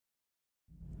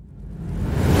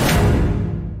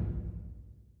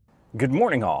Good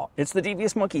morning all, it's the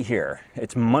Devious Monkey here.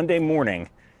 It's Monday morning,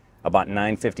 about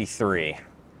 9:53.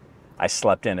 I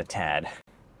slept in a tad.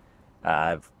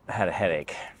 I've had a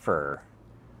headache for,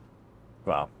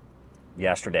 well,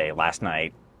 yesterday, last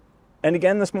night, and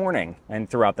again this morning, and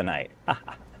throughout the night.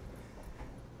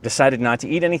 Decided not to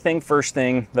eat anything first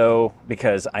thing, though,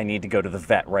 because I need to go to the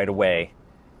vet right away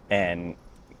and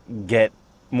get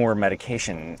more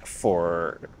medication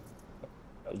for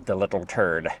the little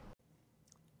turd.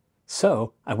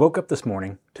 So, I woke up this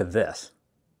morning to this.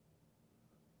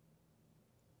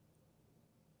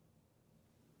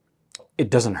 It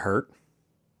doesn't hurt.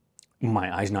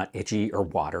 My eye's not itchy or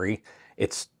watery.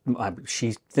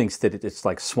 She thinks that it's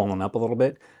like swollen up a little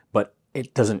bit, but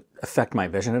it doesn't affect my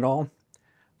vision at all.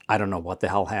 I don't know what the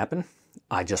hell happened.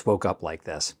 I just woke up like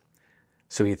this.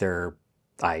 So either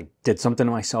I did something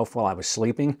to myself while I was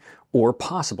sleeping, or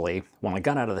possibly when I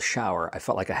got out of the shower, I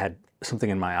felt like I had something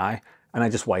in my eye, and I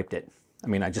just wiped it. I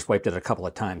mean, I just wiped it a couple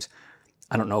of times.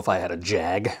 I don't know if I had a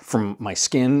jag from my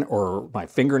skin or my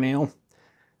fingernail.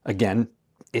 Again,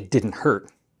 it didn't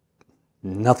hurt.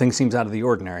 Nothing seems out of the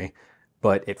ordinary,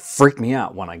 but it freaked me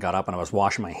out when I got up and I was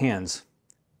washing my hands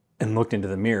and looked into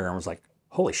the mirror and was like,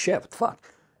 holy shit, what the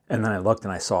fuck? And then I looked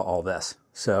and I saw all this.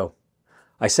 So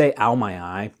I say ow my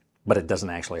eye, but it doesn't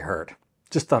actually hurt.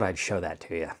 Just thought I'd show that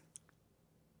to you.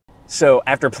 So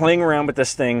after playing around with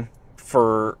this thing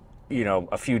for,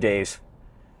 a few days,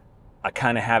 I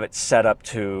kind of have it set up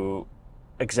to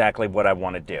exactly what I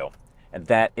want to do. And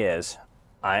that is,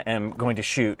 I am going to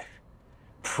shoot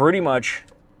pretty much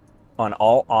on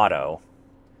all auto.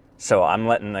 So I'm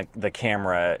letting the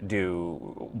camera do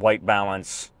white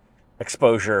balance,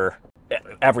 exposure,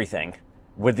 everything,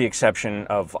 with the exception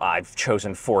of I've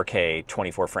chosen 4K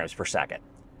 24 frames per second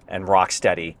and rock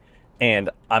steady. And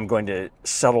I'm going to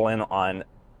settle in on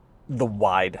the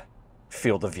wide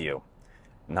field of view.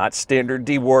 Not standard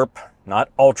D-warp, not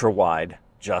ultra wide,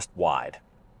 just wide.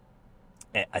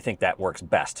 And I think that works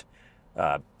best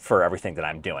for everything that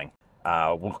I'm doing.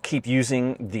 We'll keep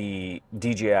using the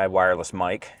DJI wireless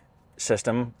mic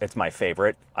system. It's my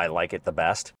favorite. I like it the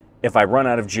best. If I run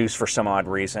out of juice for some odd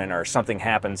reason or something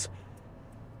happens,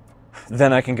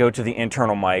 then I can go to the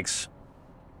internal mics.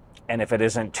 And if it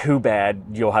isn't too bad,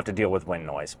 you'll have to deal with wind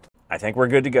noise. I think we're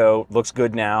good to go. Looks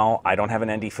good now. I don't have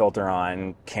an ND filter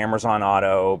on. Camera's on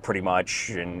auto pretty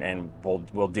much, and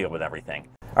we'll deal with everything.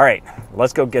 All right,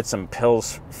 let's go get some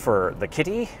pills for the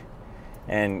kitty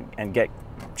and get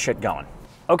shit going.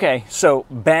 Okay, so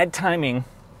bad timing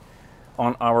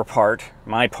on our part,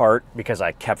 my part, because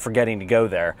I kept forgetting to go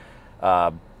there.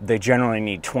 They generally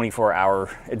need 24-hour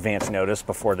advance notice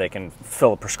before they can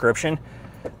fill a prescription,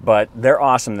 but they're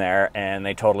awesome there, and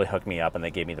they totally hooked me up, and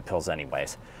they gave me the pills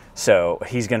anyways. So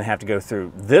he's gonna have to go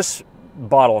through this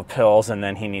bottle of pills, and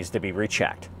then he needs to be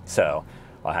rechecked. So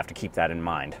I'll have to keep that in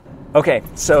mind. Okay,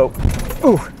 so,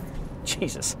 ooh,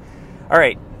 Jesus. All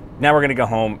right, now we're gonna go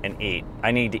home and eat.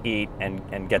 I need to eat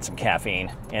and get some caffeine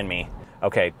in me.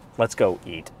 Okay, let's go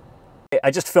eat.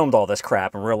 I just filmed all this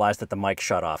crap and realized that the mic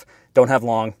shut off. Don't have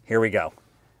long, here we go.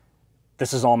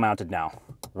 This is all mounted now.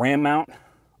 RAM mount,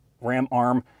 RAM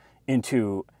arm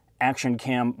into action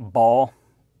cam ball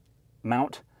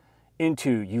mount,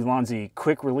 into Ulanzi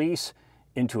quick release,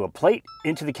 into a plate,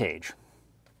 into the cage.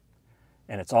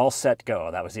 And it's all set to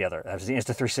go. That was the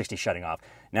Insta360 shutting off.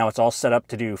 Now it's all set up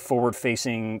to do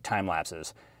forward-facing time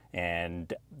lapses.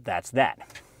 And that's that.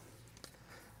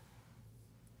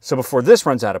 So before this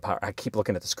runs out of power, I keep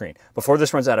looking at the screen. Before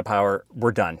this runs out of power,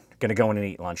 we're done. Gonna go in and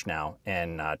eat lunch now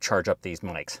and charge up these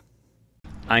mics.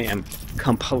 I am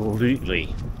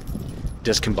completely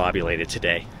discombobulated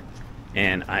today.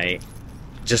 And I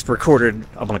just recorded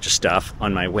a bunch of stuff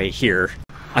on my way here.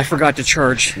 I forgot to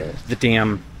charge the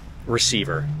damn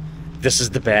receiver. This is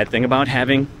the bad thing about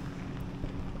having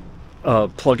a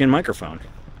plug-in microphone.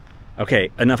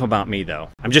 Okay, enough about me though.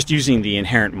 I'm just using the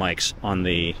inherent mics on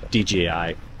the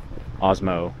DJI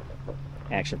Osmo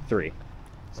Action 3.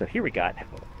 So here we got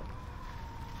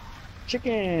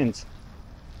chickens.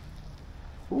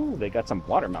 Ooh, they got some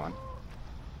watermelon.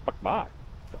 Buck bok.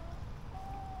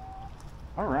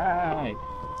 All right.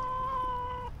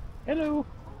 Hello.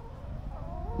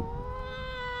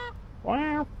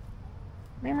 Wow.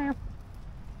 Meow, meow.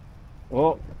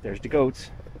 Oh, there's the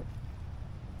goats.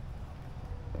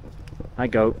 Hi,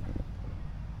 goat.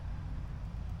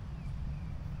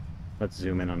 Let's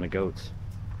zoom in on the goats.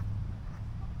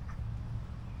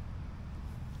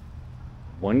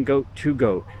 One goat, two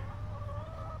goat.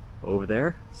 Over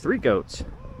there, three goats.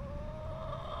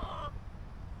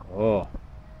 Oh.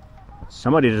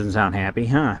 Somebody doesn't sound happy,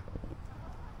 huh?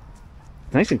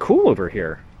 Nice and cool over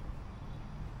here.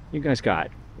 You guys got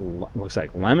looks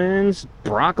like lemons,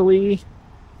 broccoli,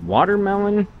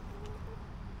 watermelon.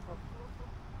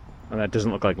 Well, that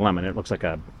doesn't look like lemon. It looks like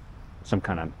some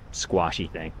kind of squashy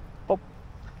thing. Oh,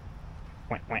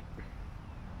 wah, wah.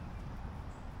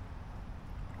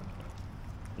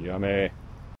 Yummy.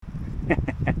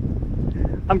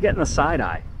 I'm getting the side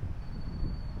eye.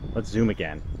 Let's zoom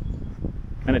again.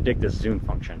 I'm gonna dig this zoom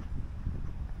function.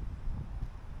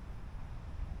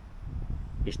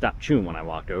 He stopped chewing when I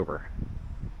walked over.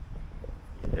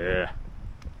 Yeah.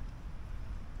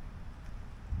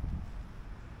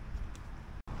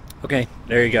 Okay,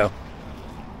 there you go.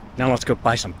 Now let's go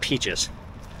buy some peaches.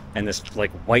 And this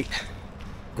like white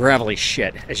gravelly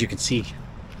shit, as you can see,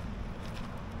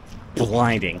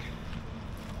 blinding.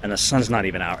 And the sun's not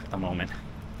even out at the moment.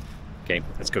 Okay,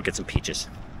 let's go get some peaches.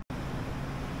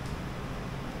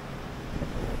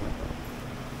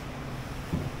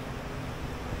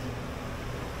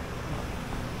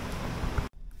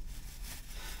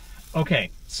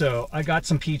 Okay, so I got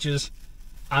some peaches.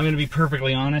 I'm gonna be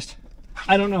perfectly honest.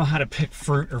 I don't know how to pick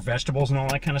fruit or vegetables and all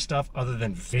that kind of stuff other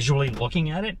than visually looking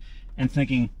at it and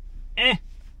thinking,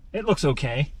 it looks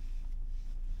okay.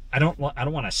 I don't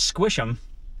want to squish them.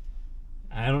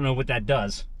 I don't know what that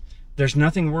does. There's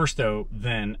nothing worse though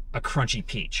than a crunchy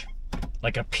peach.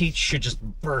 Like a peach should just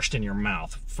burst in your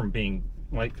mouth from being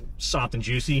like soft and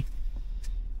juicy.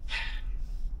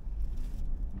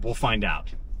 We'll find out.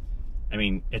 I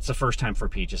mean, it's the first time for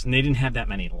peaches, and they didn't have that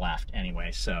many left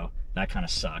anyway, so that kind of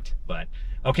sucked. But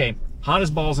okay, hot as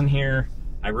balls in here.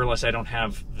 I realize I don't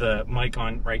have the mic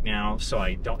on right now, so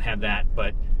I don't have that,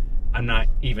 but I'm not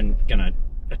even gonna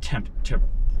attempt to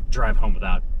drive home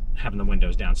without having the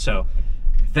windows down. So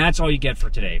that's all you get for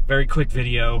today. Very quick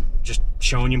video, just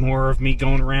showing you more of me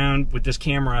going around with this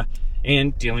camera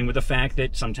and dealing with the fact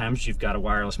that sometimes you've got a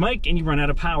wireless mic and you run out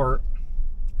of power,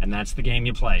 and that's the game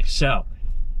you play. So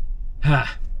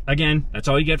again, that's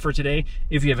all you get for today.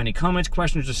 If you have any comments,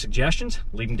 questions, or suggestions,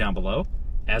 leave them down below.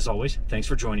 As always, thanks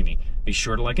for joining me. Be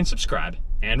sure to like and subscribe.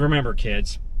 And remember,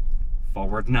 kids,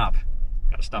 forward and up.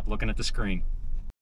 Gotta stop looking at the screen.